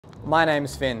My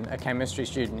name's Fynn, a chemistry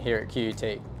student here at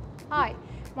QUT. Hi,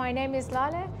 my name is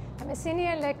Laleh. I'm a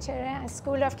senior lecturer at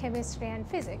School of Chemistry and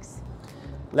Physics.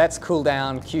 Let's cool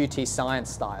down QUT science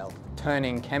style,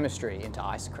 turning chemistry into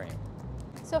ice cream.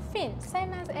 So Fynn,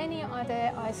 same as any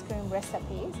other ice cream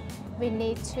recipes, we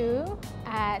need to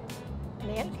add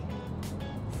milk,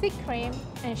 thick cream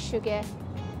and sugar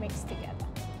mixed together.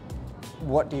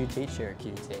 What do you teach here at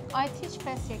QUT? I teach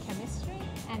first year chemistry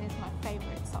and it's my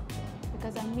favorite subject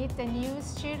because I meet the new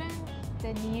student,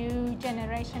 the new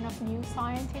generation of new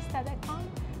scientists that come,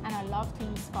 and I love to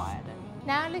inspire them.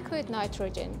 Now liquid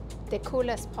nitrogen, the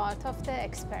coolest part of the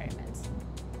experiments.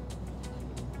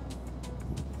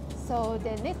 So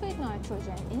the liquid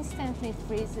nitrogen instantly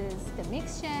freezes the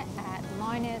mixture at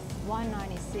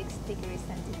 -196 degrees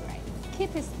centigrade.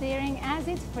 Keep stirring as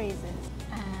it freezes.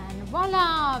 And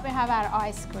voila, we have our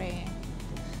ice cream.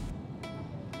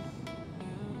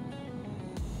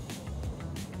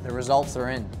 The results are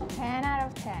in. 10 out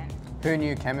of 10. Who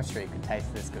knew chemistry could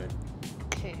taste this good?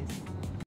 Cheers.